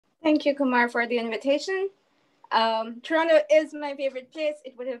Thank you, Kumar, for the invitation. Toronto is my favorite place.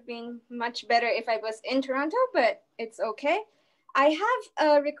 It would have been much better if I was in Toronto, but it's okay. I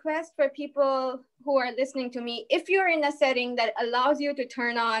have a request for people who are listening to me. If you're in a setting that allows you to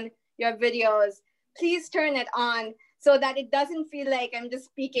turn on your videos, please turn it on so that it doesn't feel like I'm just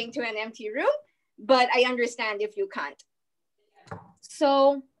speaking to an empty room, but I understand if you can't.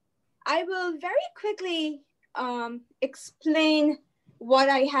 So I will very quickly explain what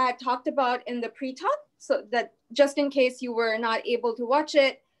I had talked about in the pre-talk, so that just in case you were not able to watch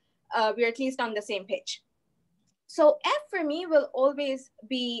it, we're at least on the same page. So F for me will always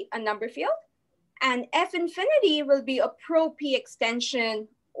be a number field, and F infinity will be a pro-P extension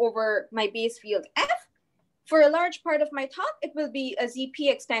over my base field F. For a large part of my talk, it will be a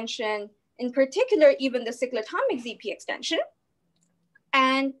ZP extension, in particular, even the cyclotomic ZP extension.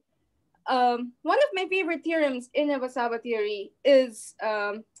 And one of my favorite theorems in Iwasawa theory is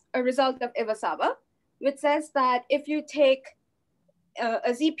a result of Iwasawa, which says that if you take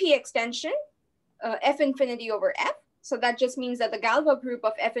a ZP extension, F infinity over F, so that just means that the Galois group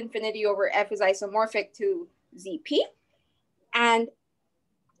of F infinity over F is isomorphic to ZP. And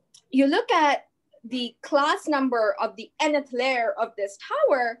you look at the class number of the nth layer of this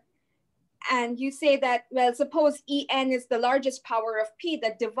tower, and you say that, well, suppose En is the largest power of P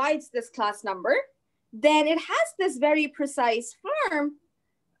that divides this class number, then it has this very precise form,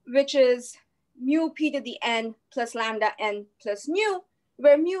 which is mu P to the N plus lambda N plus mu,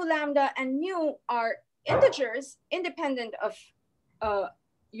 where mu, lambda, and mu are integers independent of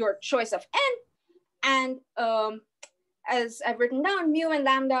your choice of N. And as I've written down, mu and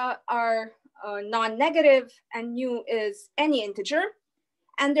lambda are non-negative, and mu is any integer.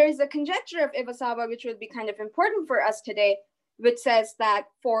 And there's a conjecture of Iwasawa, which would be kind of important for us today, which says that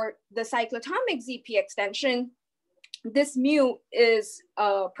for the cyclotomic ZP extension, this mu is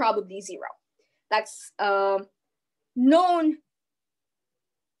probably 0. That's known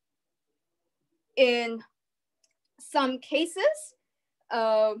in some cases.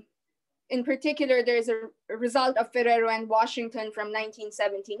 In particular, there's a result of Ferrero and Washington from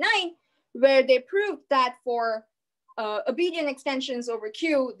 1979, where they proved that for Abelian extensions over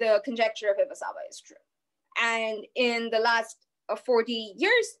Q, the conjecture of Iwasawa is true. And in the last 40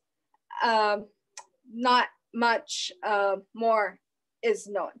 years, not much more is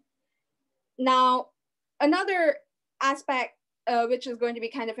known. Now, another aspect which is going to be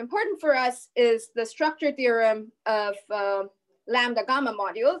kind of important for us is the structure theorem of lambda gamma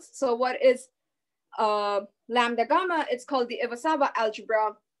modules. So what is lambda gamma? It's called the Iwasawa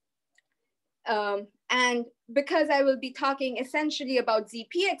algebra. And because I will be talking essentially about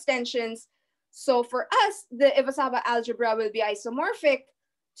ZP extensions, so for us, the Iwasawa algebra will be isomorphic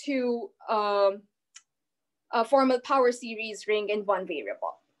to a formal power series ring in one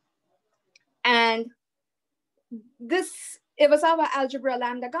variable. And this Iwasawa algebra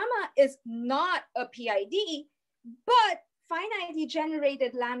lambda gamma is not a PID, but finitely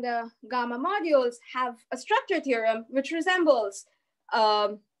generated lambda gamma modules have a structure theorem which resembles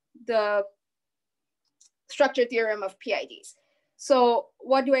the structure theorem of PIDs. So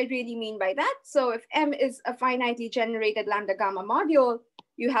what do I really mean by that? So if M is a finitely generated lambda gamma module,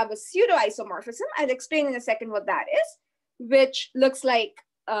 you have a pseudo isomorphism. I'll explain in a second what that is, which looks like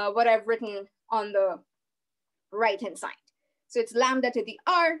what I've written on the right-hand side. So it's lambda to the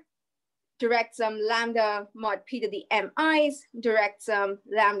R, direct sum lambda mod P to the MIs, direct sum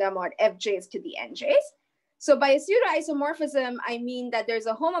lambda mod FJs to the NJs. So by a pseudo isomorphism, I mean that there's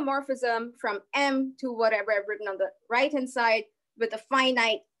a homomorphism from M to whatever I've written on the right-hand side with a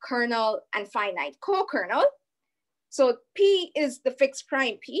finite kernel and finite co-kernel. So P is the fixed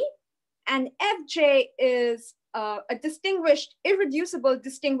prime P, and FJ is a distinguished, irreducible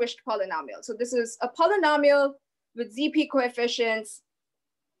distinguished polynomial. So this is a polynomial with ZP coefficients.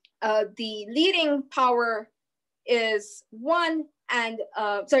 The leading power is 1, and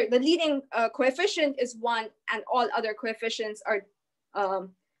the leading coefficient is 1, and all other coefficients are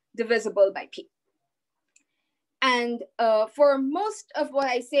divisible by P. And for most of what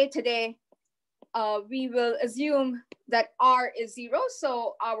I say today, we will assume that R is 0.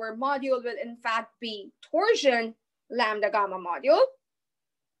 So our module will in fact be torsion lambda gamma module.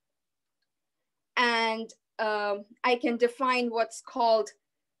 And I can define what's called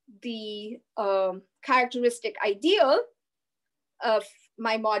the characteristic ideal of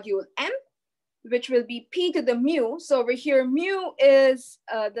my module M, which will be P to the mu. So over here, mu is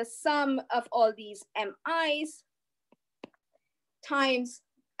the sum of all these MIs times,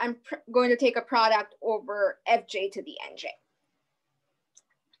 I'm going to take a product over Fj to the Nj.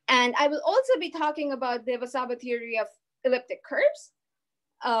 And I will also be talking about the Iwasawa theory of elliptic curves.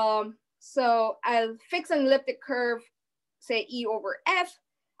 So I'll fix an elliptic curve, say E over F.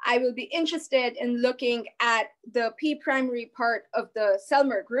 I will be interested in looking at the P primary part of the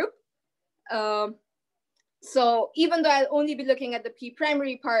Selmer group. So even though I'll only be looking at the P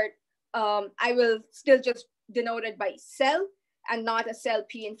primary part, I will still just denote it by cell and not a cell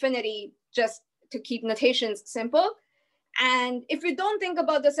P infinity, just to keep notations simple. And if you don't think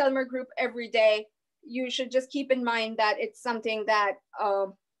about the Selmer group every day, you should just keep in mind that it's something that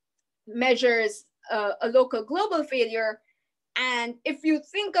measures a local global failure. And if you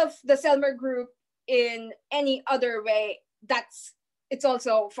think of the Selmer group in any other way, it's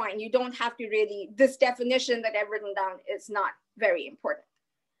also fine. You don't have to really, this definition that I've written down is not very important.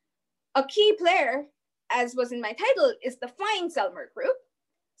 A key player, as was in my title, is the fine Selmer group.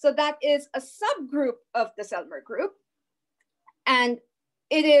 So that is a subgroup of the Selmer group. And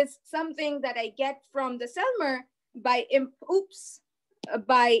it is something that I get from the Selmer by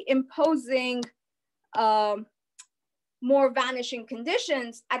imposing more vanishing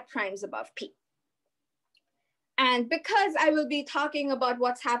conditions at primes above P. And because I will be talking about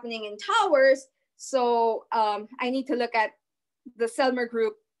what's happening in towers, so I need to look at the Selmer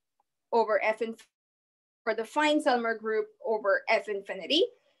group over F infinity, or the fine Selmer group over F infinity.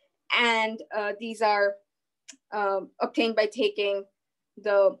 And these are obtained by taking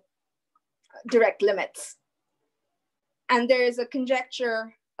the direct limits. And there is a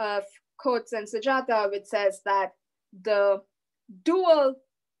conjecture of Coates and Sujatha which says that the dual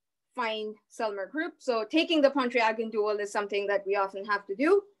fine Selmer group, so taking the Pontryagin dual is something that we often have to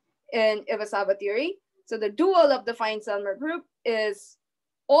do in Iwasawa theory. So the dual of the fine Selmer group is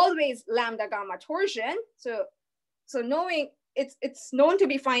always lambda gamma torsion. So knowing it's known to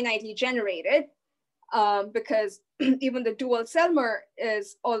be finitely generated because even the dual Selmer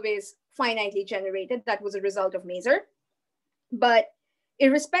is always finitely generated. That was a result of Mazur. But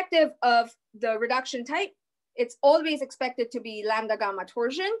irrespective of the reduction type, it's always expected to be lambda gamma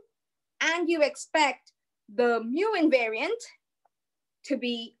torsion, and you expect the mu invariant to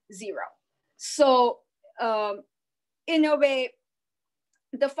be 0. So in a way,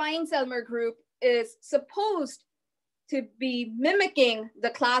 the fine Selmer group is supposed to be mimicking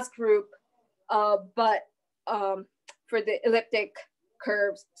the class group, but for the elliptic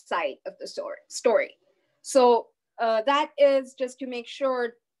curves side of the story. So that is just to make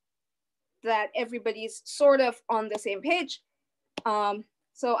sure that everybody's sort of on the same page.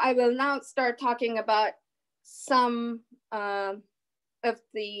 So I will now start talking about some of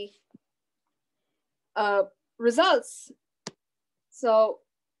the results. So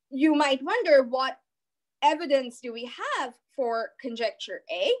you might wonder, what evidence do we have for conjecture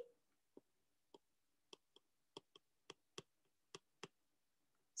A?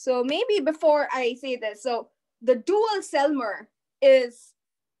 So maybe before I say this, so the dual Selmer is,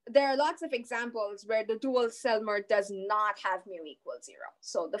 there are lots of examples where the dual Selmer does not have mu equals 0.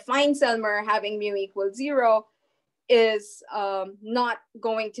 So the fine Selmer having mu equals 0 is not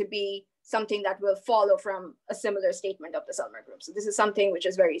going to be something that will follow from a similar statement of the Selmer group. So this is something which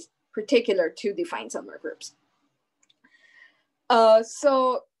is very particular to the fine Selmer groups.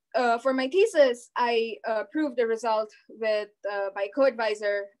 For my thesis, I proved the result with my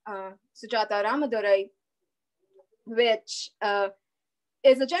co-advisor, Sujatha Ramadurai, which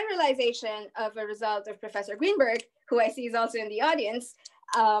is a generalization of a result of Professor Greenberg, who I see is also in the audience.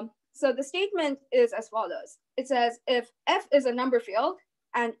 So the statement is as follows. It says, if F is a number field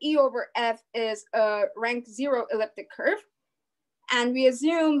and E over F is a rank 0 elliptic curve, and we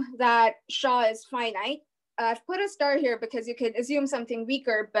assume that Shaw is finite. I've put a star here because you could assume something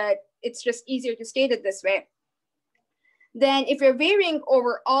weaker, but it's just easier to state it this way. Then if you're varying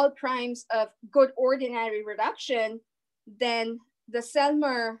over all primes of good ordinary reduction, then the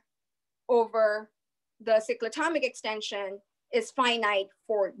Selmer over the cyclotomic extension is finite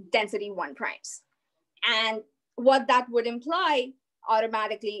for density 1 primes. And what that would imply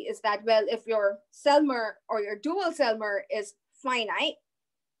automatically is that, well, if your Selmer or your dual Selmer is finite,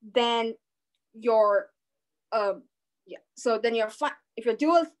 then your if your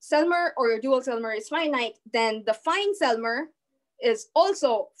dual Selmer or your dual Selmer is finite, then the fine Selmer is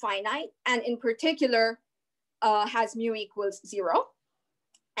also finite, and in particular has mu equals 0.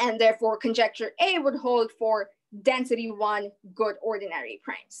 And therefore conjecture A would hold for density 1 good ordinary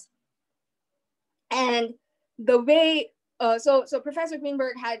primes. And the way, so Professor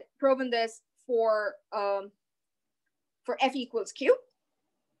Greenberg had proven this for F equals Q.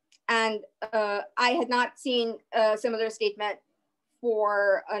 And I had not seen a similar statement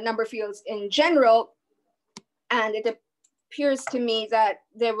for number fields in general. And it appears to me that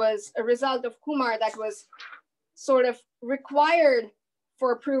there was a result of Kumar that was sort of required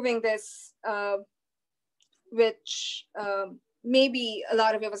for proving this, which maybe a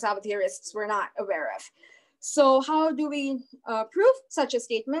lot of Iwasawa theorists were not aware of. So how do we prove such a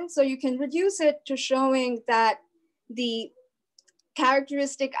statement? So you can reduce it to showing that the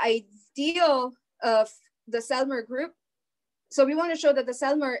characteristic ideal of the Selmer group. So we want to show that the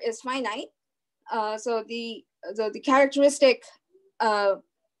Selmer is finite. So the characteristic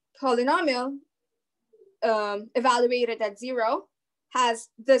polynomial evaluated at 0 has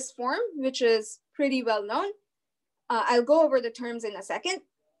this form, which is pretty well known. I'll go over the terms in a second.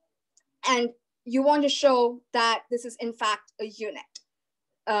 And you want to show that this is in fact a unit.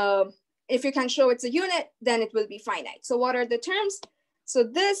 If you can show it's a unit, then it will be finite. So what are the terms? So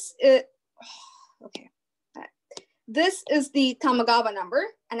this is, okay. This is the Tamagawa number,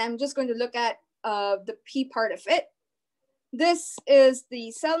 and I'm just going to look at the P part of it. This is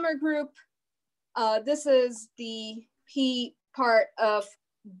the Selmer group. This is the P part of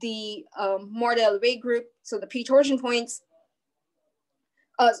the Montreal group, so the P torsion points.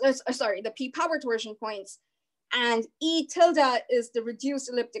 Sorry, the P power torsion points. And E tilde is the reduced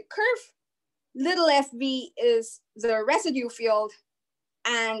elliptic curve. Little fv is the residue field.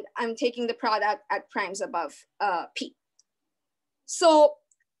 And I'm taking the product at primes above P. So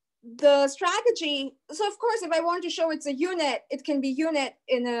the strategy, so of course, if I want to show it's a unit, it can be unit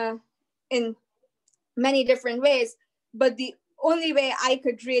in many different ways. But the only way I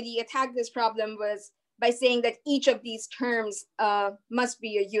could really attack this problem was by saying that each of these terms must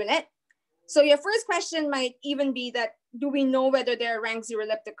be a unit. So your first question might even be that, do we know whether there are rank 0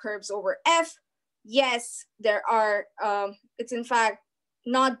 elliptic curves over F? Yes, there are. It's in fact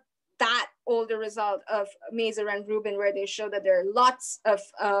not that old a result of Mazur and Rubin, where they show that there are lots of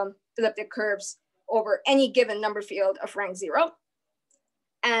elliptic curves over any given number field of rank 0.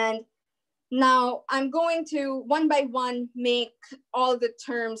 And now I'm going to one by one make all the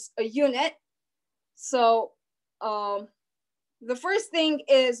terms a unit. So the first thing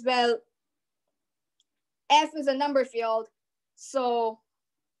is, well, F is a number field. So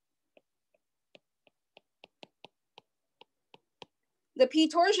the P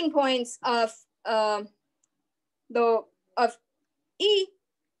torsion points of E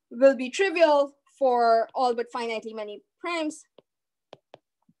will be trivial for all but finitely many primes.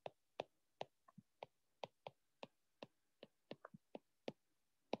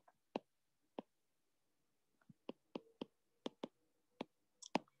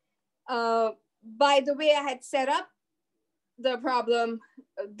 By the way I had set up the problem,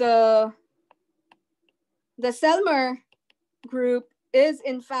 the Selmer group is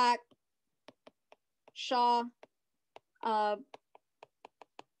in fact Shaw, and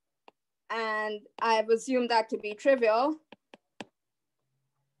I've assumed that to be trivial.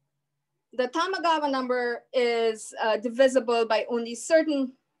 The Tamagawa number is divisible by only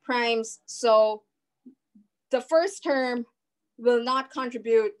certain primes, so the first term will not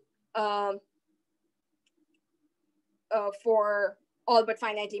contribute for all but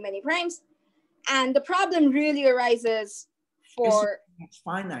finitely many primes. And the problem really arises for... It's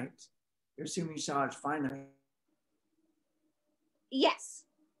finite. You're assuming Shaw is finite. Yes.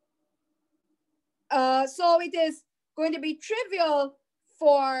 So it is going to be trivial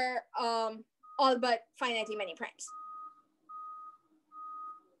for all but finitely many primes.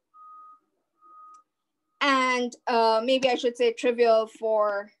 And maybe I should say trivial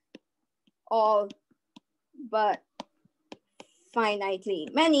for all but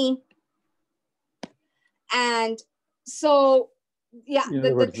finitely many. And so, yeah,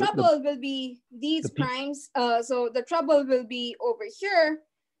 the trouble will be these primes. So the trouble will be over here.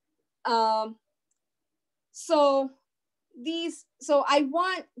 So I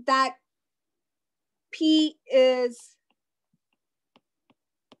want that P is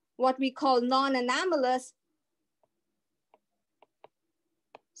what we call non-anomalous.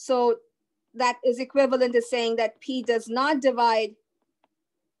 So that is equivalent to saying that P does not divide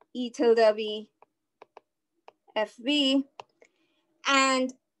E tilde V FV.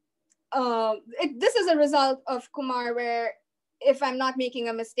 And this is a result of Kumar, where, if I'm not making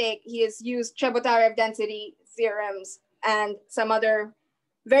a mistake, he has used Chebotarev density theorems and some other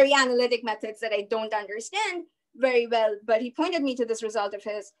very analytic methods that I don't understand very well, but he pointed me to this result of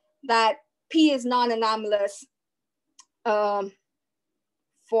his, that P is non-anomalous for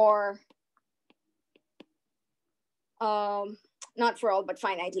not for all but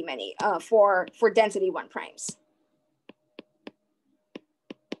finitely many, for density 1 primes.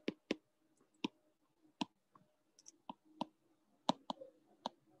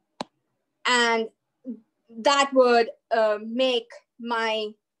 And that would make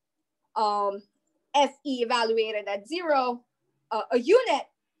my FE evaluated at 0 a unit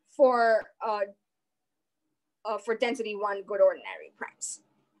for density 1 good ordinary primes.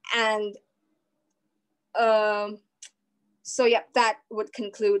 And so yeah, that would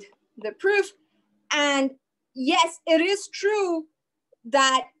conclude the proof. And yes, it is true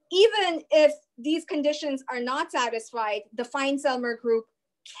that even if these conditions are not satisfied, the fine Selmer group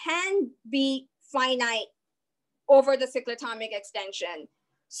can be finite over the cyclotomic extension.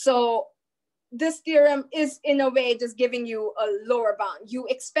 So this theorem is in a way just giving you a lower bound. You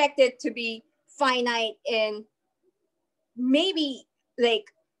expect it to be finite in maybe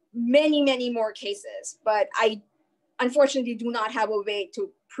like many, many more cases, but I unfortunately do not have a way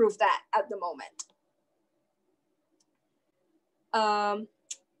to prove that at the moment.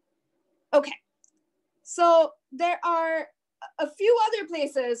 Okay, so there are a few other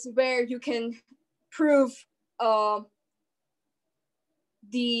places where you can prove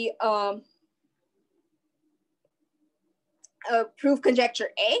prove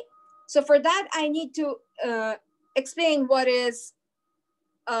conjecture A. So for that, I need to explain what is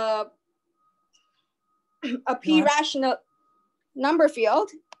a p-rational number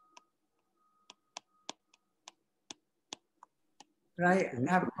field. Could I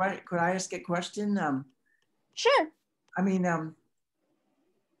ask a question? Sure. I mean,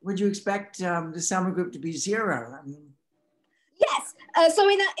 would you expect the Selmer group to be 0? I mean, yes. So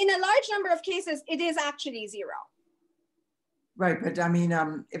in a large number of cases, it is actually 0. Right, but I mean,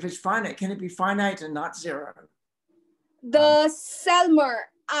 if it's finite, can it be finite and not 0? The Selmer,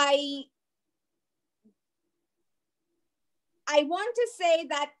 I want to say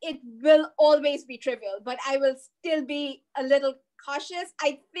that it will always be trivial, but I will still be a little cautious.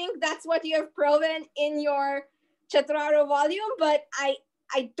 I think that's what you have proven in your Chatraro volume, but I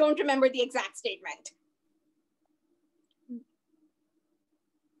don't remember the exact statement.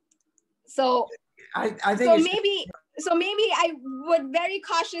 So I think so maybe I would very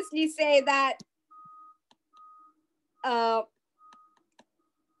cautiously say that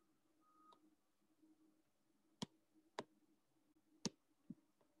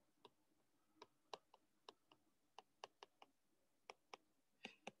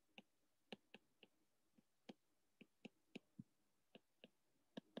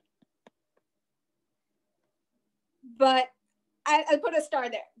but I'll put a star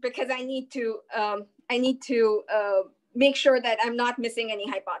there because I need to make sure that I'm not missing any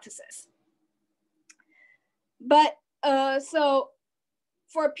hypothesis. But so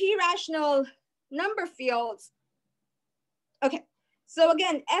for p-rational number fields, okay. So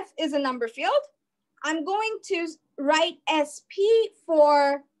again, F is a number field. I'm going to write SP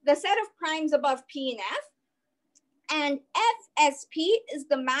for the set of primes above P in F, and FSP is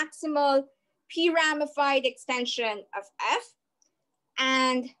the maximal p-ramified extension of F.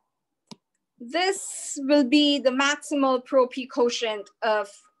 And this will be the maximal pro-P quotient of,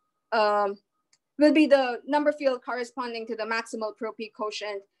 will be the number field corresponding to the maximal pro-P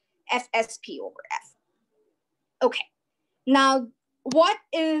quotient FSP over F. Okay, now what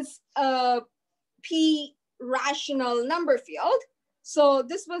is a p-rational number field? So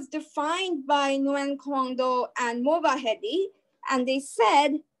this was defined by Nguyen Quang Do and Movahedi, and they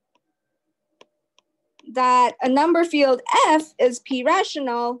said that a number field F is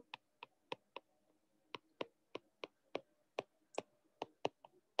p-rational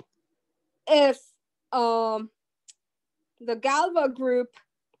if the Galva group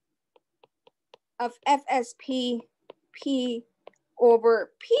of FSP P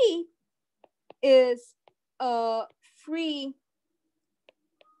over P is a free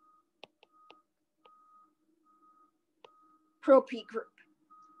pro-P group.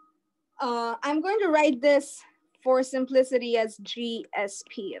 I'm going to write this for simplicity as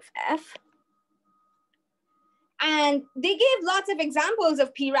GSP of F. And they gave lots of examples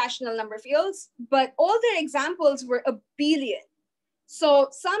of p-rational number fields, but all their examples were Abelian. So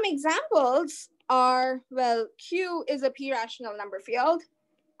some examples are, well, Q is a p-rational number field,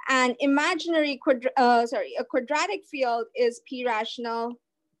 and a quadratic field is p-rational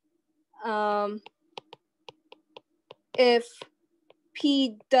if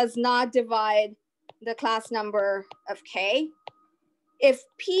P does not divide the class number of K. If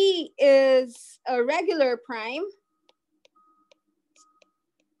P is a regular prime,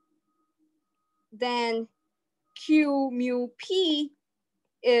 then Q mu P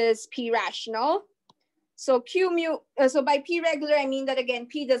is p-rational. So so by P regular, I mean that again,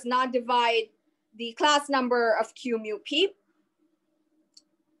 P does not divide the class number of Q mu P.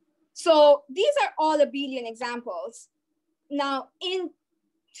 So these are all Abelian examples. Now in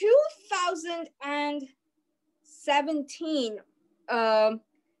 2017,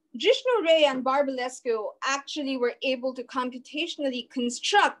 Jishnu Ray and Barbulescu actually were able to computationally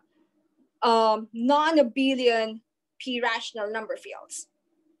construct non-abelian p-rational number fields.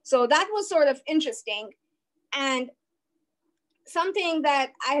 So that was sort of interesting. And something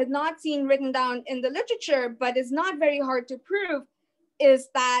that I had not seen written down in the literature, but is not very hard to prove, is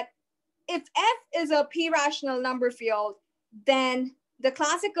that if F is a p-rational number field, then the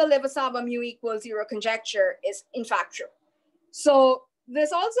classical Iwasawa mu equals 0 conjecture is in fact true. So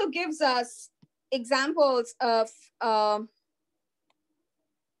this also gives us examples of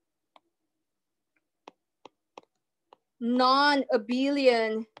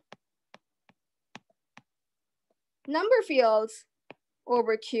non-abelian number fields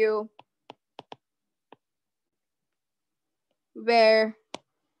over Q where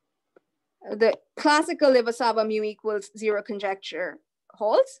the classical Iwasawa mu equals 0 conjecture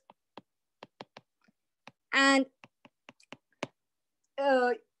holds. And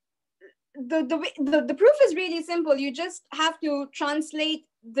the proof is really simple. You just have to translate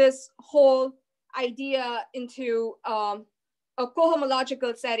this whole idea into a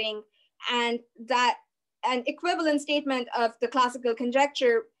cohomological setting, and that an equivalent statement of the classical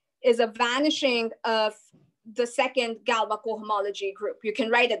conjecture is a vanishing of the second Galois cohomology group. You can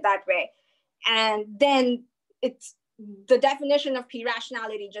write it that way. And then it's the definition of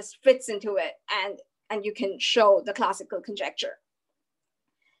p-rationality just fits into it, and you can show the classical conjecture.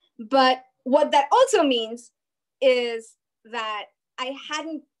 But what that also means is that I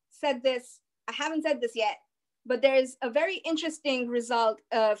haven't said this yet, but there's a very interesting result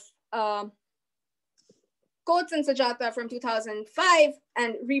of Coates-Sujatha from 2005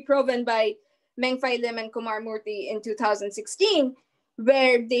 and reproven by Mengfei Lim and Kumar Murthy in 2016,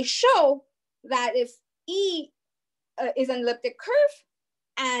 where they show that if E is an elliptic curve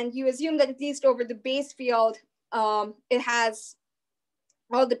and you assume that at least over the base field, it has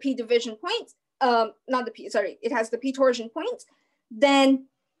all the p division points, it has the p torsion points, then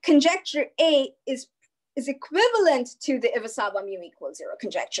conjecture A is equivalent to the Iwasawa mu equals 0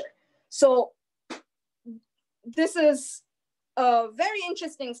 conjecture. So this is a very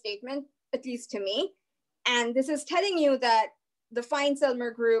interesting statement, at least to me. And this is telling you that the fine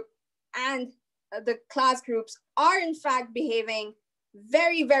Selmer group and the class groups are in fact behaving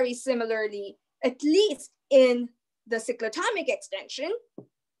very, very similarly, at least in the cyclotomic extension.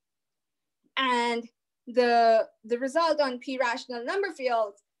 And the result on p-rational number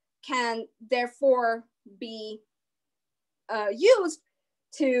fields can therefore be used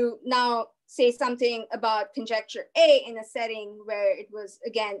to now say something about conjecture A in a setting where it was,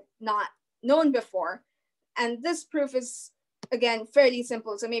 again, not known before. And this proof is, again, fairly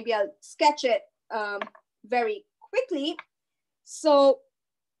simple. So maybe I'll sketch it very quickly. So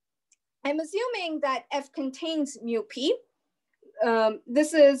I'm assuming that F contains mu P.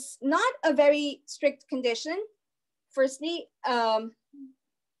 This is not a very strict condition, firstly. But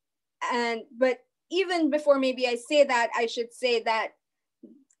even before maybe I say that, I should say that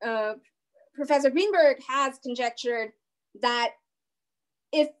Professor Greenberg has conjectured that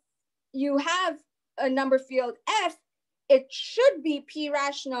if you have a number field F, it should be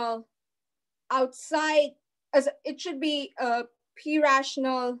p-rational outside, as it should be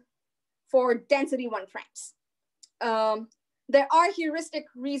p-rational for density 1 primes. There are heuristic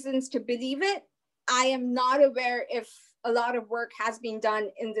reasons to believe it. I am not aware if a lot of work has been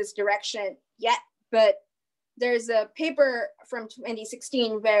done in this direction yet, but there's a paper from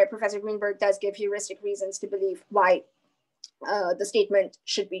 2016 where Professor Greenberg does give heuristic reasons to believe why the statement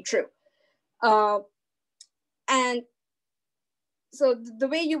should be true. And so the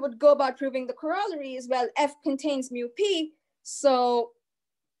way you would go about proving the corollary is, well, F contains mu P. So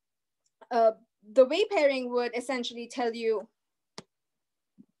the way pairing would essentially tell you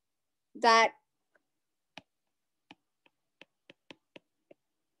that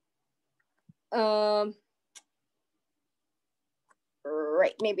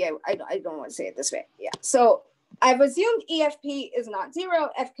right, maybe I don't want to say it this way. Yeah, so I've assumed EFP is not 0,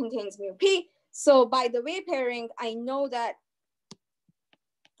 F contains mu P. So by the way pairing, I know that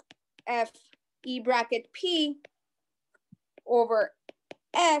F E bracket P over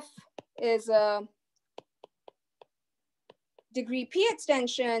F is a degree P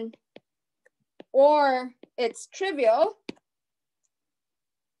extension, or it's trivial.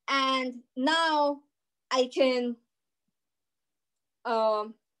 And now I can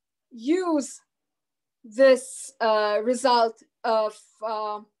use this result of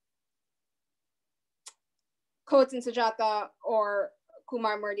Coates-Sujatha or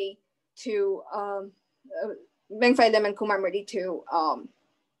Kumar Murthy to Mengfei Lim and Kumar Murthy to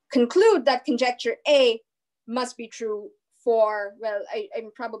conclude that conjecture A must be true for, well, I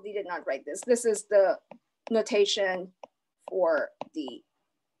probably did not write this. This is the notation for the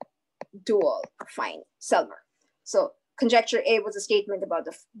dual fine Selmer. So conjecture A was a statement about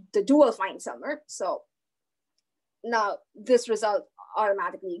the dual fine Selmer. So now this result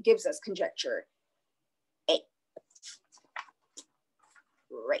automatically gives us conjecture A.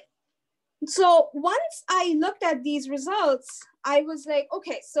 Right. So once I looked at these results, I was like,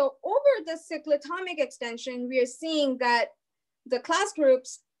 okay, so over the cyclotomic extension, we are seeing that the class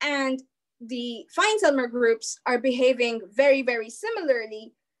groups and the fine Selmer groups are behaving very, very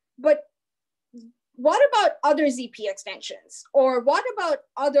similarly. But what about other ZP extensions? Or what about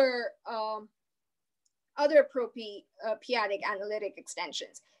other pro-p-adic analytic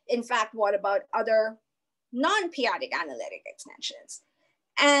extensions? In fact, what about other non-p-adic analytic extensions?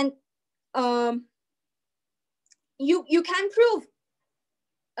 And you can prove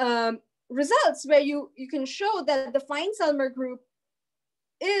results where you can show that the fine Selmer group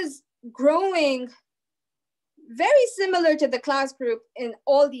is growing very similar to the class group in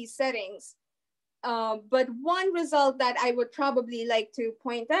all these settings. But one result that I would probably like to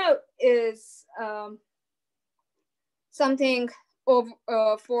point out is something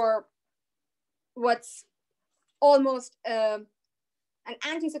for what's almost an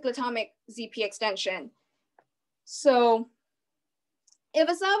anti-cyclotomic ZP extension. So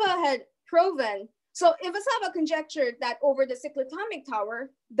Iwasawa had proven, so Iwasawa conjectured that over the cyclotomic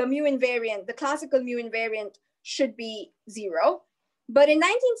tower, the mu invariant, the classical mu invariant should be 0. But in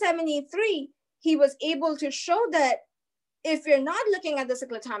 1973, he was able to show that if you're not looking at the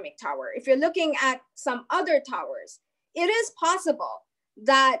cyclotomic tower, if you're looking at some other towers, it is possible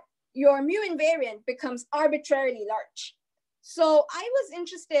that your mu invariant becomes arbitrarily large. So I was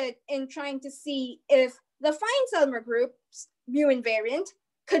interested in trying to see if the fine Selmer group's mu invariant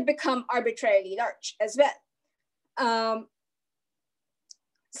could become arbitrarily large as well.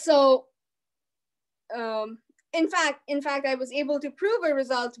 In fact, I was able to prove a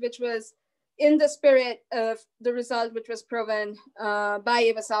result which was in the spirit of the result which was proven by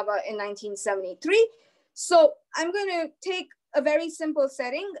Iwasawa in 1973. So I'm going to take a very simple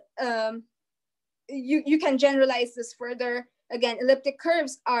setting. You can generalize this further. Again, elliptic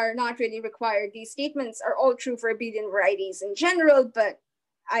curves are not really required. These statements are all true for Abelian varieties in general, but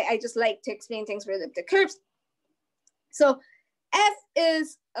I just like to explain things for elliptic curves. So F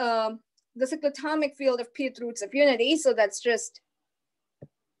is the cyclotomic field of p roots of unity. So that's just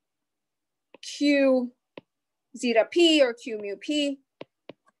Q zeta p or Q mu p.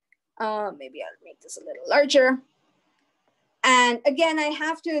 Maybe I'll make this a little larger. And again, I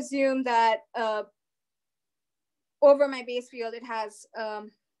have to assume that over my base field, it has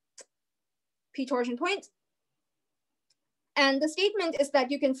p torsion point. And the statement is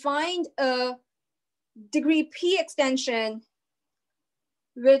that you can find a degree p extension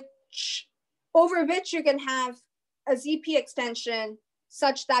over which you can have a ZP extension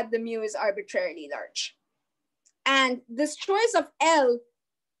such that the mu is arbitrarily large. And this choice of L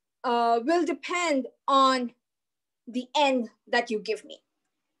will depend on the n that you give me.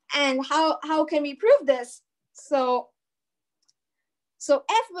 And how can we prove this? So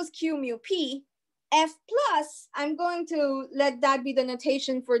F was Q mu P. F plus, I'm going to let that be the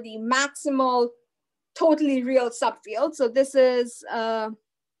notation for the maximal totally real subfield. So this is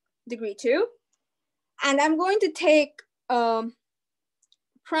degree 2. And I'm going to take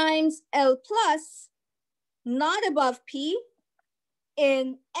primes L plus not above P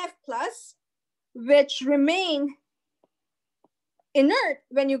in F plus, which remain inert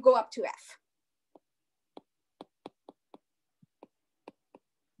when you go up to F.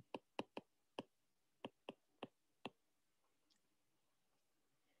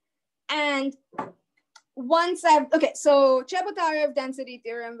 And once okay, so Chebotarev density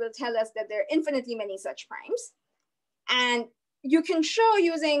theorem will tell us that there are infinitely many such primes. And you can show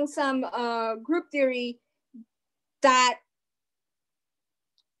using some group theory that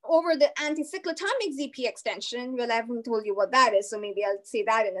over the anticyclotomic ZP extension, well, I haven't told you what that is, so maybe I'll say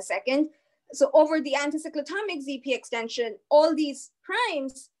that in a second. So over the anticyclotomic ZP extension, all these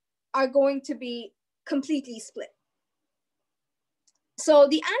primes are going to be completely split. So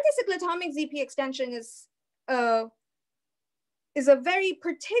the anticyclotomic ZP extension is a very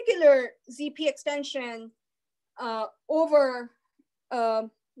particular ZP extension over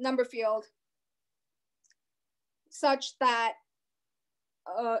number field, such that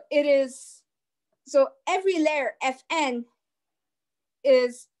it is, so every layer Fn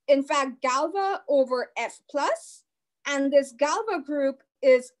is in fact Galva over F plus, and this Galva group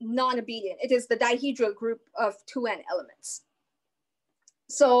is non-abelian. It is the dihedral group of 2n elements.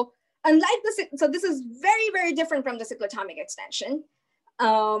 So unlike so this is very, very different from the cyclotomic extension.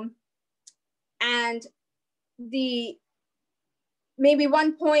 And maybe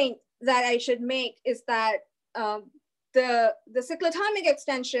one point that I should make is that the cyclotomic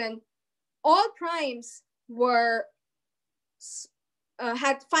extension, all primes were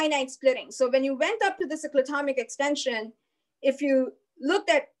had finite splitting. So when you went up to the cyclotomic extension, if you looked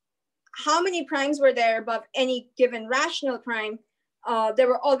at how many primes were there above any given rational prime, there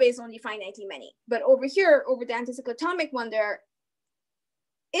were always only finitely many. But over here, over the anticyclotomic one, there are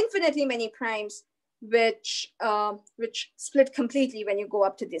infinitely many primes which split completely when you go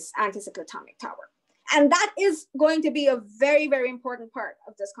up to this anticyclotomic tower. And that is going to be a very, very important part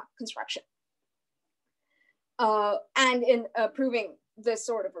of this construction. And in proving this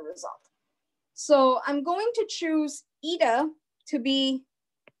sort of a result. So I'm going to choose eta to be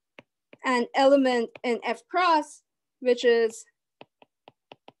an element in F cross, which is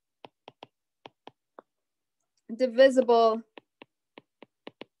divisible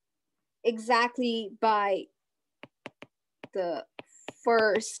exactly by the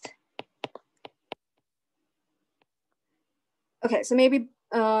first. Okay, so maybe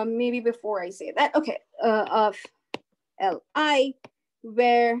before I say that, okay, of Li,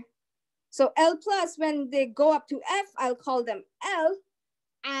 where, so L plus, when they go up to F, I'll call them L.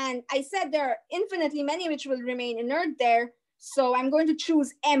 And I said there are infinitely many which will remain inert there. So I'm going to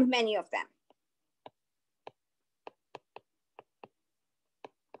choose M many of them.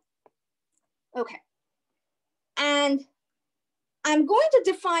 Okay. And I'm going to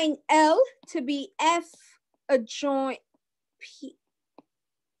define L to be F adjoint P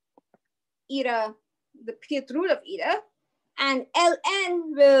eta, the pth root of eta, and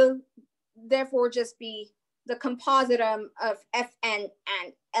Ln will therefore just be the compositum of Fn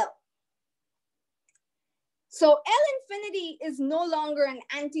and L. So L infinity is no longer an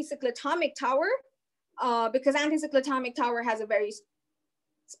anticyclotomic tower because anticyclotomic tower has a very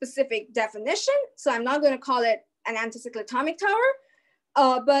specific definition. So I'm not going to call it an anticyclotomic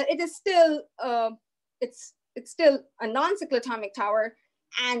tower, but it is still, it's still a non-cyclotomic tower,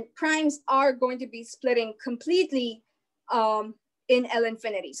 and primes are going to be splitting completely in L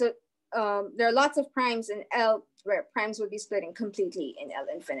infinity. So there are lots of primes in L where primes would be splitting completely in L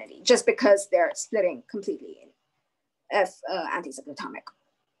infinity, just because they're splitting completely in F anticyclotomic.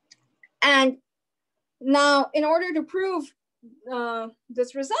 And now, in order to prove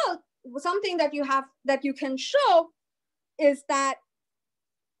this result, something that you can show is that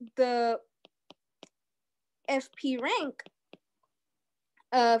the FP rank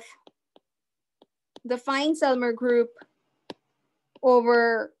of the fine Selmer group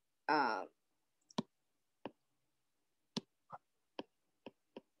over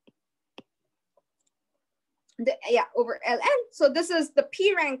over Ln. So this is the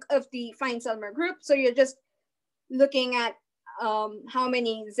P rank of the fine Selmer group. So you're just looking at how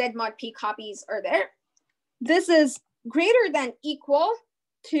many Z mod P copies are there. This is greater than equal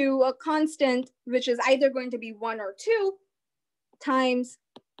to a constant, which is either going to be 1 or 2 times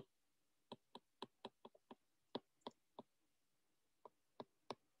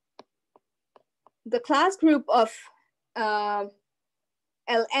the class group of Ln.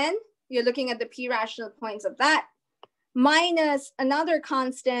 You're looking at the P rational points of that, minus another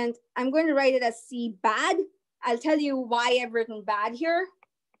constant. I'm going to write it as C bad. I'll tell you why I've written bad here.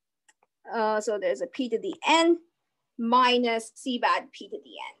 So there's a P to the N minus C bad P to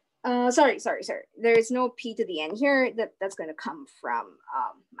the N. Sorry. There is no P to the N here. That's going to come from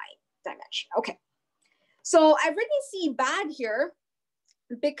my dimension. Okay. So I've written C bad here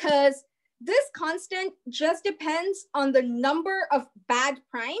because this constant just depends on the number of bad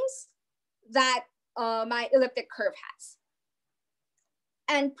primes that my elliptic curve has.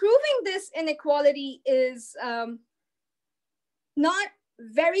 And proving this inequality is not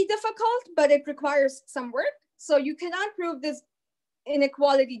very difficult, but it requires some work. So you cannot prove this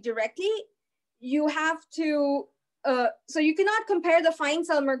inequality directly. You have to, so you cannot compare the fine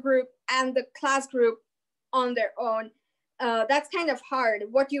Selmer group and the class group on their own. That's kind of hard.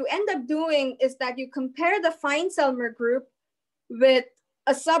 What you end up doing is that you compare the fine Selmer group with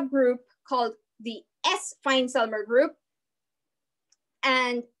a subgroup called the S fine Selmer group.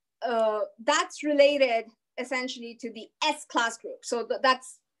 And that's related essentially to the S class group. So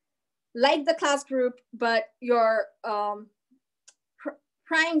that's like the class group, but your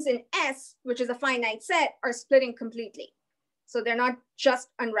primes in S, which is a finite set, are splitting completely. So they're not just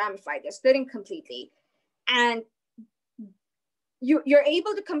unramified, they're splitting completely. And you're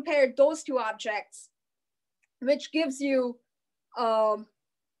able to compare those two objects, which gives you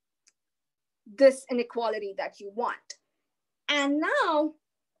this inequality that you want. And now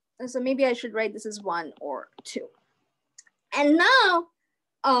So maybe I should write this as 1 or 2. And now,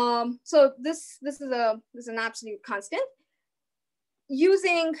 so this is an absolute constant.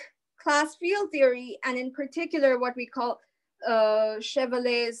 Using class field theory, and in particular what we call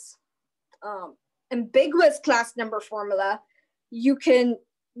Chevalet's ambiguous class number formula, you can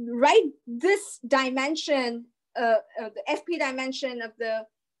write this dimension, the FP dimension of the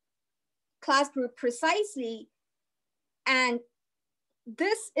class group precisely, and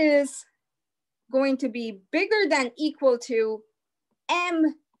this is going to be bigger than equal to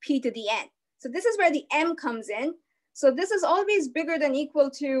m p to the n. So this is where the m comes in. So this is always bigger than equal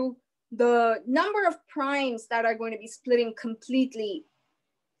to the number of primes that are going to be splitting completely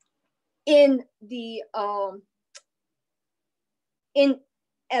in the in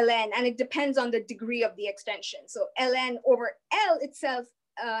ln, and it depends on the degree of the extension. So ln over L itself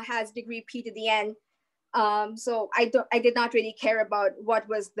has degree p to the n. So I did not really care about what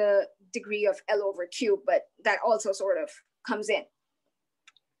was the degree of L over Q, but that also sort of comes in.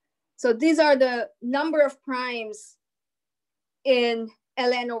 So these are the number of primes in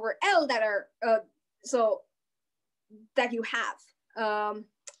ln over L that are so that you have.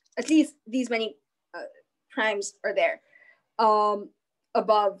 At least these many primes are there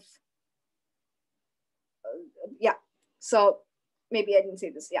above. Yeah. So maybe I didn't say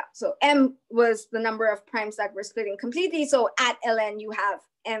this. Yeah. So m was the number of primes that were splitting completely. So at ln you have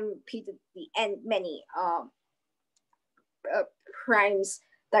m p to the n many primes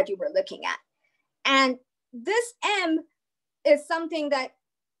that you were looking at, and this m is something that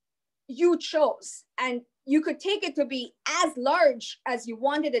you chose, and you could take it to be as large as you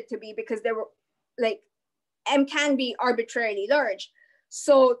wanted it to be, because there were like m can be arbitrarily large.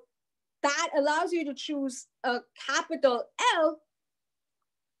 So that allows you to choose a capital L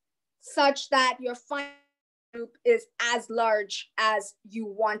such that your final group is as large as you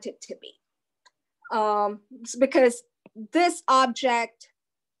want it to be. Because this object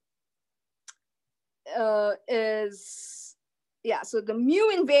is, yeah, so the mu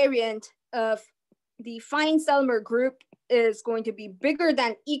invariant of the fine Selmer group is going to be bigger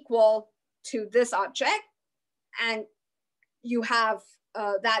than equal to this object, and you have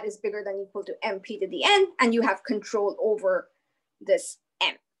that is bigger than equal to mp to the n, and you have control over this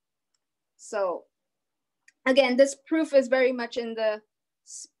m. So again, this proof is very much in the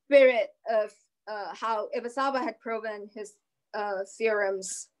spirit of how Iwasawa had proven his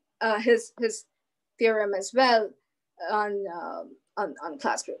theorems, his theorem as well on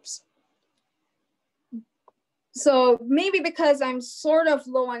class groups. So maybe because I'm sort of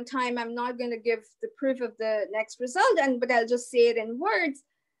low on time, I'm not going to give the proof of the next result, but I'll just say it in words,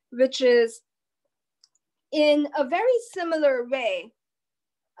 which is in a very similar way.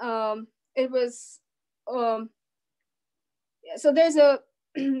 It was, so there's a,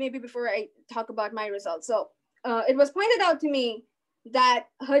 maybe before I talk about my results. So it was pointed out to me that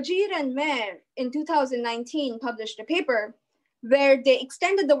Hajir and Mer in 2019 published a paper where they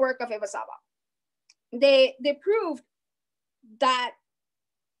extended the work of Iwasawa. They proved that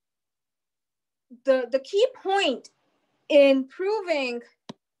the key point in proving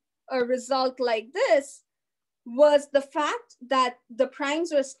a result like this was the fact that the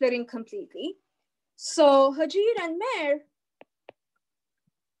primes were splitting completely. So Hajir and Mer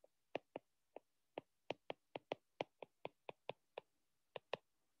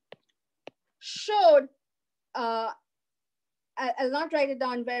showed, I'll not write it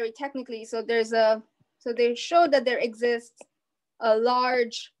down very technically. So so they showed that there exists a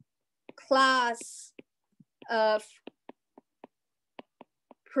large class of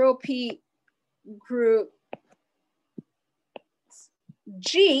pro-P group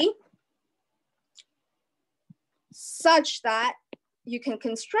G such that you can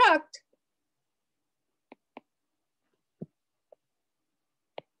construct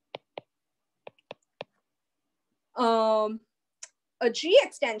a G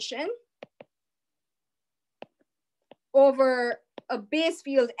extension over a base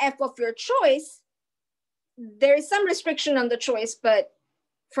field F of your choice. There is some restriction on the choice, but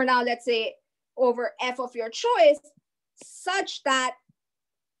for now, let's say over F of your choice, such that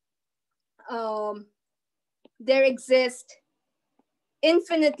there exist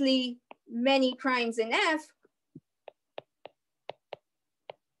infinitely many primes in F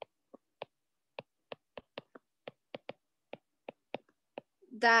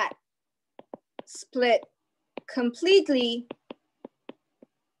that split completely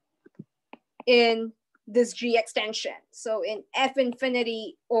in this G extension. So in F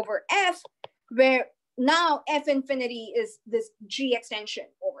infinity over F, where now F infinity is this G extension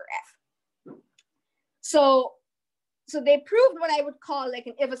over F. So they proved what I would call like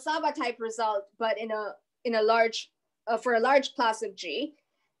an Iwasawa type result, but in a large for a large class of G.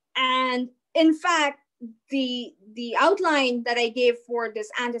 And in fact, the outline that I gave for this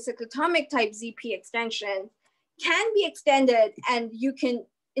anticyclotomic type ZP extension can be extended, and you can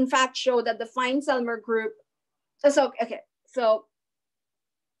in fact show that the fine Selmer group. So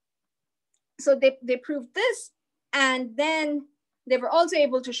they proved this, and then they were also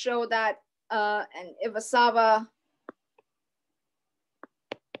able to show that an Iwasawa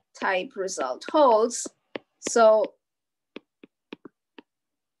type result holds. So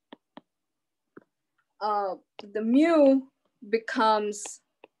the mu becomes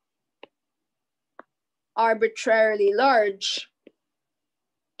arbitrarily large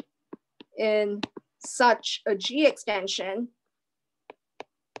in such a G extension.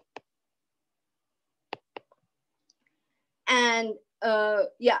 And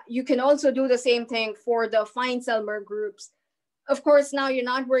yeah, you can also do the same thing for the fine Selmer groups. Of course, now you're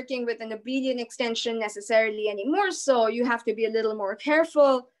not working with an Abelian extension necessarily anymore, so you have to be a little more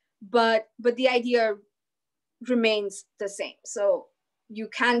careful, but the idea remains the same. So you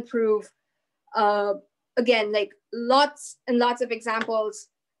can prove, again, like lots and lots of examples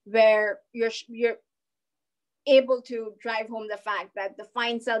where you're able to drive home the fact that the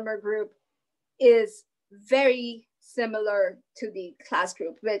fine Selmer group is very similar to the class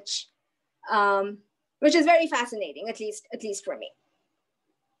group, which is very fascinating, at least for me.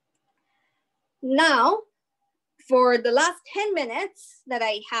 Now, for the last 10 minutes that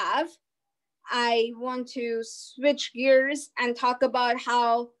I have, I want to switch gears and talk about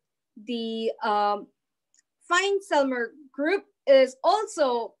how the fine Selmer group is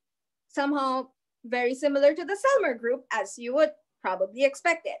also somehow very similar to the Selmer group, as you would probably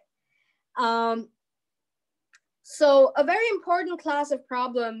expect it. So a very important class of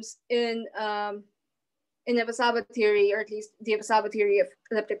problems in Iwasawa theory, or at least the Iwasawa theory of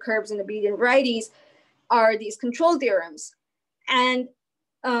elliptic curves and Abelian varieties, are these control theorems. And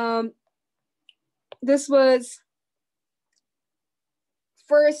this was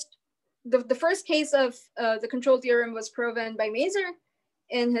the first case of the control theorem was proven by Mazur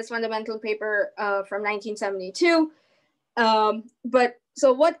in his fundamental paper from 1972. But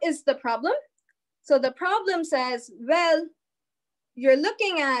so what is the problem? So the problem says, well, you're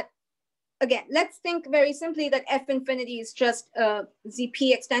looking at, again, let's think very simply that F infinity is just a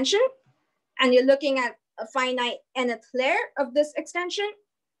ZP extension, and you're looking at a finite nth layer of this extension.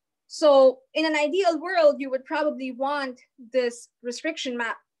 So in an ideal world, you would probably want this restriction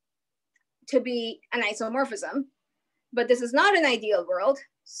map to be an isomorphism, but this is not an ideal world.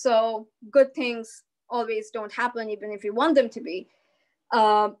 So good things always don't happen, even if you want them to be.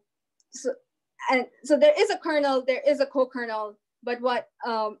 So there is a kernel, there is a co-kernel, but what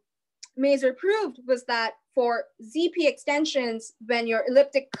Mazur proved was that for ZP extensions, when your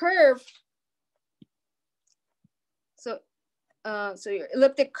elliptic curve, so your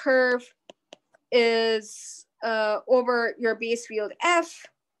elliptic curve is over your base field F,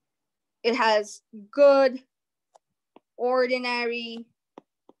 it has good ordinary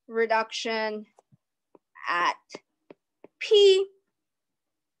reduction at P,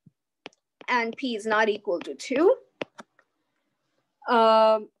 and P is not equal to 2.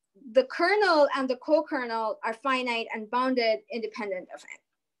 The kernel and the co-kernel are finite and bounded independent of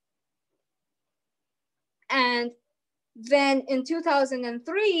n. And then in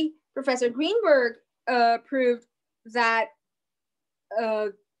 2003, Professor Greenberg proved that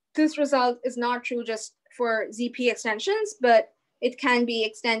this result is not true just for ZP extensions, but it can be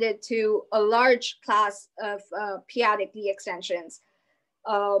extended to a large class of p-adic Lie extensions.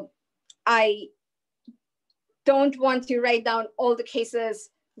 I don't want to write down all the cases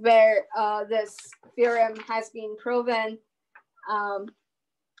where this theorem has been proven,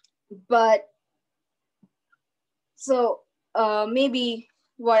 but so maybe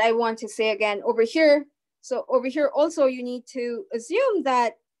what I want to say again over here. So over here also you need to assume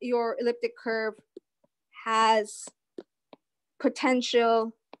that your elliptic curve has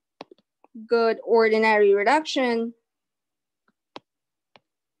potential good ordinary reduction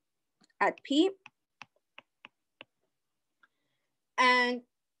at P. And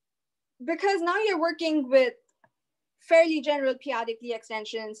because now you're working with fairly general p-adic Lie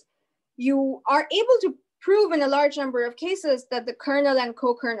extensions, you are able to prove in a large number of cases that the kernel and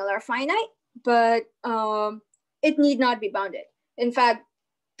co-kernel are finite, but it need not be bounded. In fact,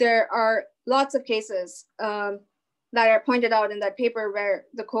 there are lots of cases that are pointed out in that paper where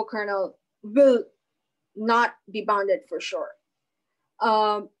the co-kernel will not be bounded for sure.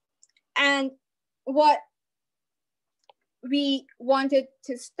 And what we wanted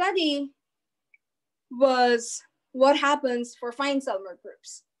to study was what happens for fine Selmer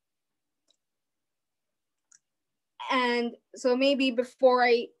groups. And so maybe before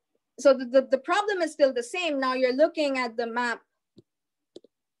so the problem is still the same. Now you're looking at the map,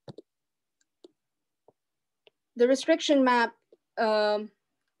 the restriction map.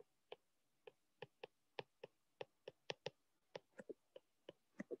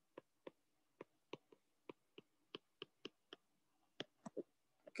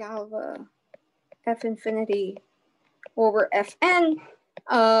 Galva F infinity over Fn.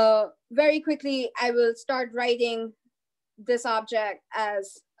 Very quickly, I will start writing this object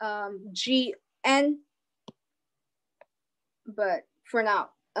as Gn, but for now,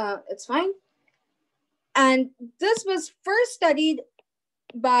 it's fine. And this was first studied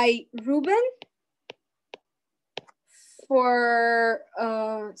by Rubin for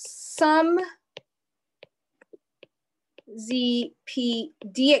some ZPD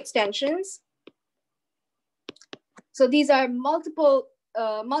extensions. So these are multiple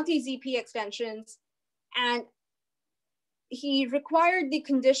multi-ZP extensions, and he required the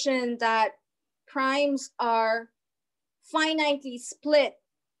condition that primes are finitely split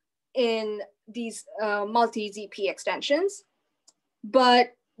in these multi-ZP extensions,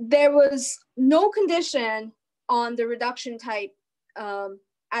 but there was no condition on the reduction type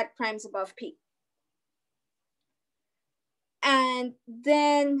at primes above P. And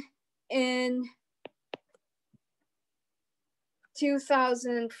then in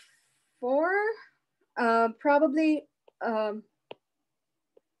 2004, probably,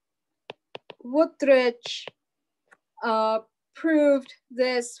 Woodrich proved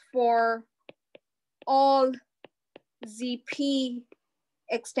this for all ZP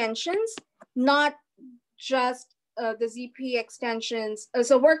extensions, not just the ZP extensions.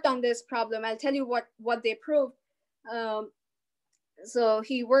 So worked on this problem. I'll tell you what they proved. So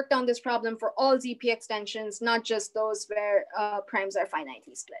he worked on this problem for all ZP extensions, not just those where primes are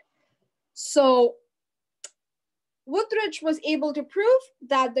finitely split. So Woodrich was able to prove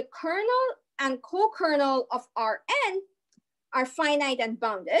that the kernel and co-kernel of Rn are finite and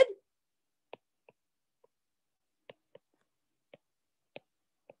bounded.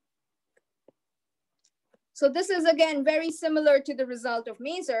 So this is again very similar to the result of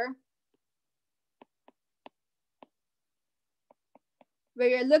Mazur, where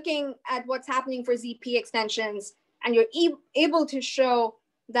you're looking at what's happening for ZP extensions and you're able to show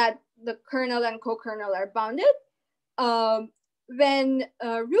that the kernel and co-kernel are bounded. When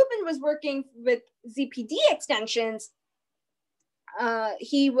Rubin was working with ZPD extensions,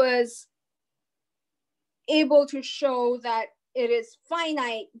 he was able to show that it is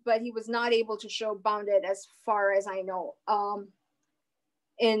finite, but he was not able to show bounded as far as I know.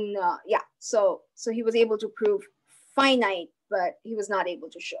 So he was able to prove finite, but he was not able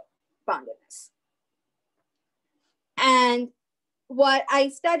to show boundedness. And what I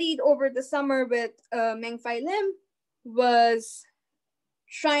studied over the summer with Meng-Fai Lim was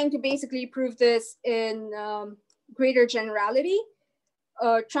trying to basically prove this in greater generality,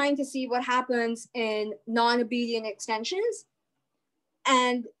 trying to see what happens in non-Abelian extensions.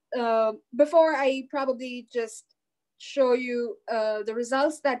 And before I probably just show you the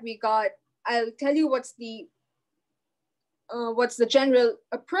results that we got, I'll tell you what's the general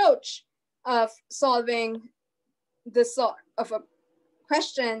approach of solving this sort of a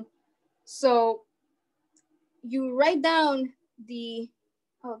question. So you write down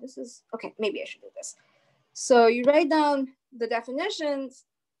okay, maybe I should do this. So you write down the definitions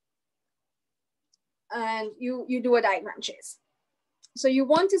and you do a diagram chase. So you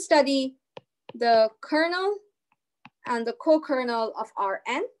want to study the kernel and the co-kernel of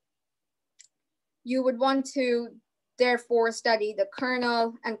Rn. You would want to therefore study the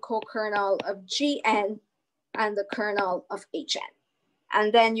kernel and co-kernel of Gn and the kernel of Hn.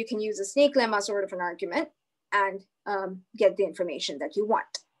 And then you can use a snake lemma sort of an argument and get the information that you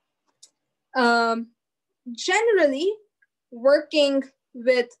want. Generally, working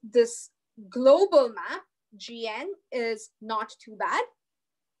with this global map, Gn, is not too bad.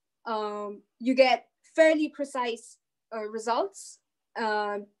 You get fairly precise results,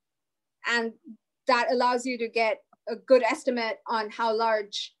 and that allows you to get a good estimate on how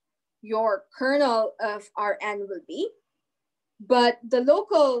large your kernel of Rn will be. But the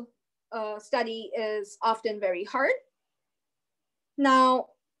local study is often very hard. Now,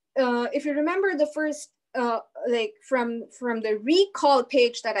 if you remember the first, like from the recall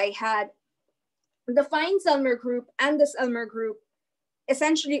page that I had, the fine Selmer group and the Selmer group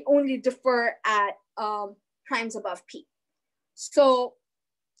essentially only differ at primes above P. So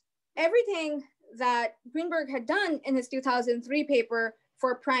everything that Greenberg had done in his 2003 paper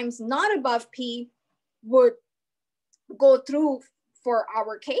for primes not above P would go through for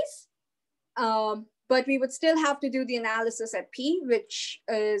our case. But we would still have to do the analysis at P, which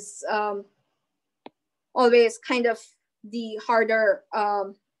is always kind of the harder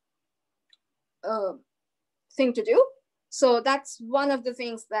thing to do. So that's one of the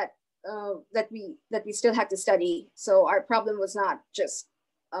things that that we still had to study. So our problem was not just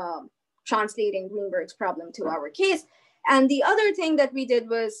translating Greenberg's problem to our case. And the other thing that we did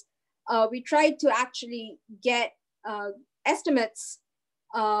was we tried to actually get estimates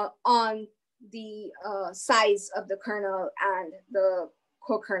on the size of the kernel and the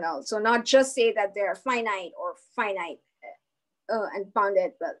co-kernel. So not just say that they're finite or finite and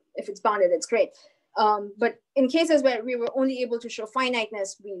bounded, but if it's bounded, it's great. But in cases where we were only able to show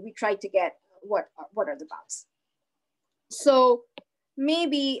finiteness, we tried to get what are the bounds. So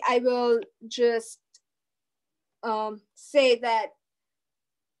maybe I will just say that,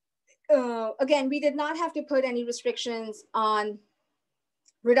 again, we did not have to put any restrictions on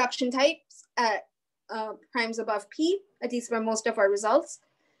reduction types at primes above P, at least for most of our results.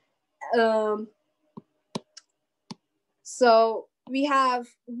 So we have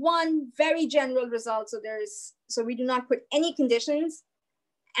one very general result. So we do not put any conditions.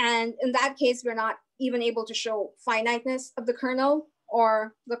 And in that case, we're not even able to show finiteness of the kernel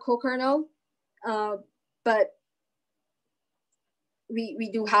or the co-kernel. But we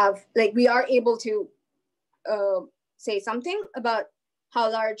do have, like, we are able to say something about how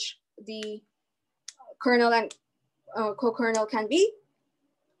large the kernel and co-kernel can be.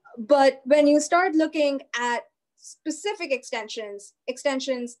 But when you start looking at specific extensions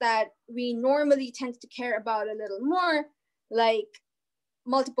that we normally tend to care about a little more, like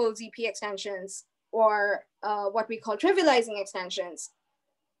multiple ZP extensions or what we call trivializing extensions.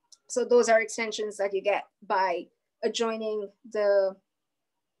 So those are extensions that you get by adjoining the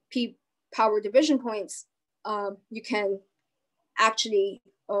P power division points. You can actually,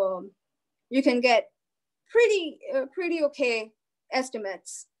 you can get pretty okay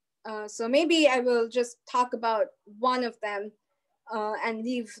estimates. So maybe I will just talk about one of them and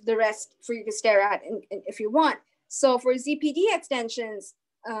leave the rest for you to stare at if you want. So for ZPD extensions,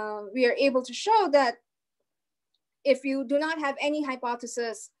 we are able to show that if you do not have any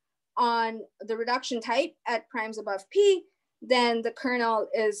hypothesis on the reduction type at primes above P, then the kernel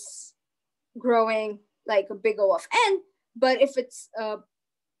is growing like a big O of n. But if it's a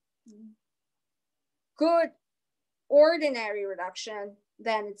good ordinary reduction,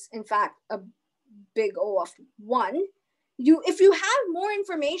 then it's in fact a big O of 1. If you have more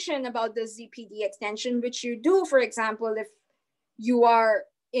information about the ZPD extension, which you do, for example, if you are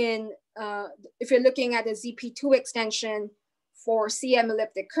in, if you're looking at a ZP2 extension for CM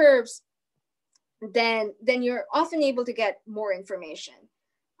elliptic curves, then you're often able to get more information.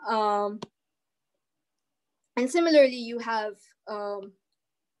 And similarly, you have a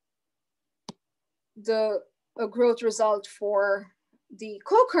growth result for the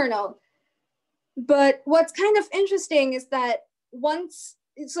co-kernel. But what's kind of interesting is that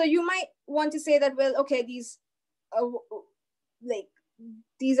so you might want to say that, well, okay, these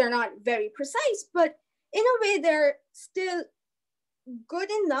are not very precise, but in a way they're still good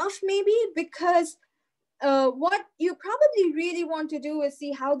enough maybe, because what you probably really want to do is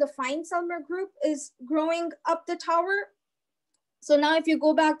see how the fine Selmer group is growing up the tower. So now if you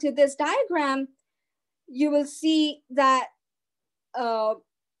go back to this diagram, you will see that,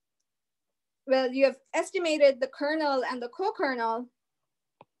 well, you have estimated the kernel and the co-kernel,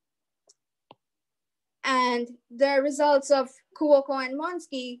 and there are results of Kuoko and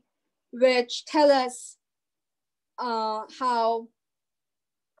Monsky, which tell us how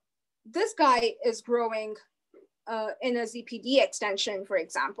this guy is growing in a ZPD extension, for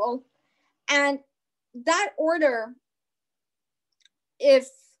example. And that order, if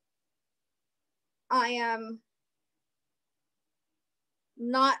I am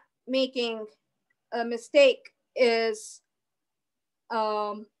not making a mistake, is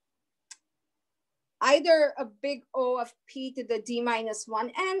either a big O of P to the D minus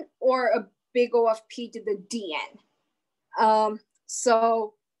 1n or a big O of P to the dn.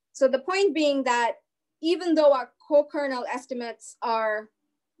 So the point being that even though our co-kernel estimates are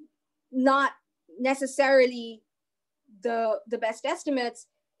not necessarily the best estimates,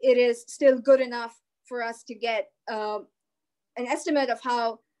 it is still good enough for us to get an estimate of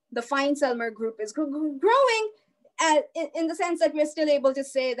how the fine Selmer group is growing, in the sense that we're still able to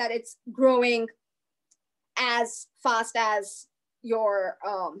say that it's growing as fast as your,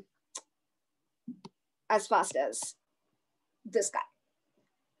 as fast as this guy.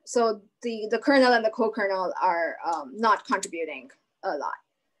 So the kernel and the co-kernel are not contributing a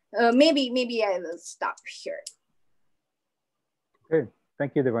lot. Maybe I will stop here. Okay,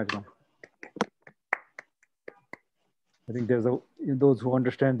 thank you, Debanjana. I think there's those who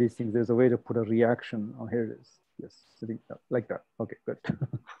understand these things, there's a way to put a reaction. Oh, here it is. Yes, sitting like that. Okay, good.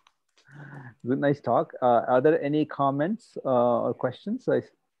 Good, nice talk. Are there any comments or questions?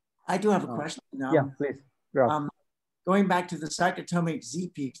 I do have a question. Yeah, please. Going back to the cyclotomic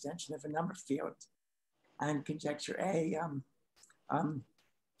ZP extension of a number field and conjecture A,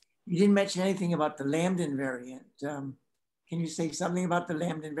 you didn't mention anything about the lambda invariant. Can you say something about the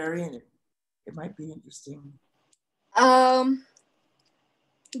lambda invariant? It might be interesting.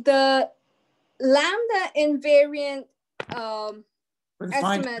 The lambda invariant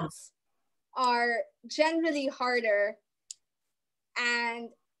estimates are generally harder, and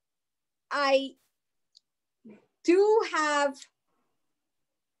I do have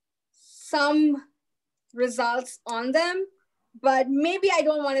some results on them, but maybe I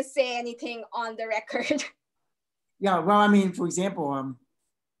don't want to say anything on the record. Yeah, well, I mean, for example,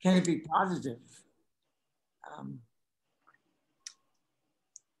 can it be positive?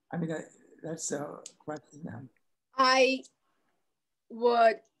 I mean, that's a question. I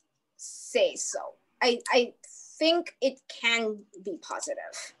would say so. I think it can be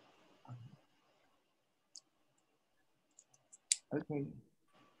positive. Okay.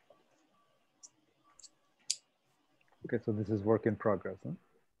 Okay, so this is work in progress. Huh?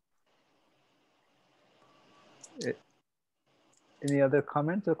 Any other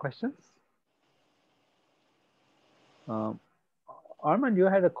comments or questions? Armand, you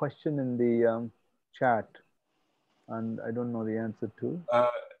had a question in the chat, and I don't know the answer to.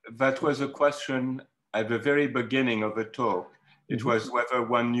 That was a question at the very beginning of the talk. It was whether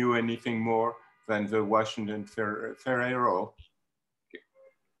one knew anything more than the Washington Ferrero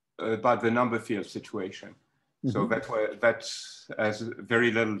about the number field situation. So that has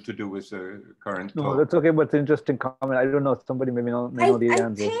very little to do with the current talk. No, that's okay, but it's an interesting comment. I don't know, somebody may know the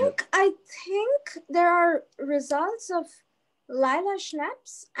answer. I think there are results of Lila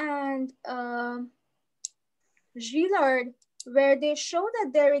Schnaps and Gillard where they show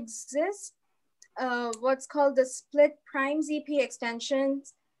that there exists what's called the split prime ZP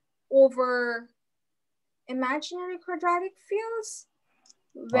extensions over imaginary quadratic fields,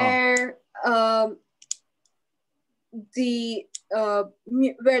 where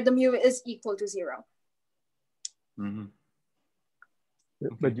where the mu is equal to 0.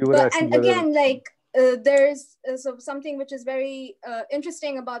 But you would and again, like there's something which is very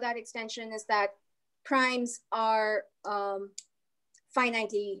interesting about that extension is that primes are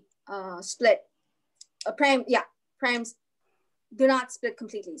finitely split. Primes do not split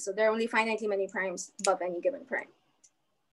completely. So there are only finitely many primes above any given prime.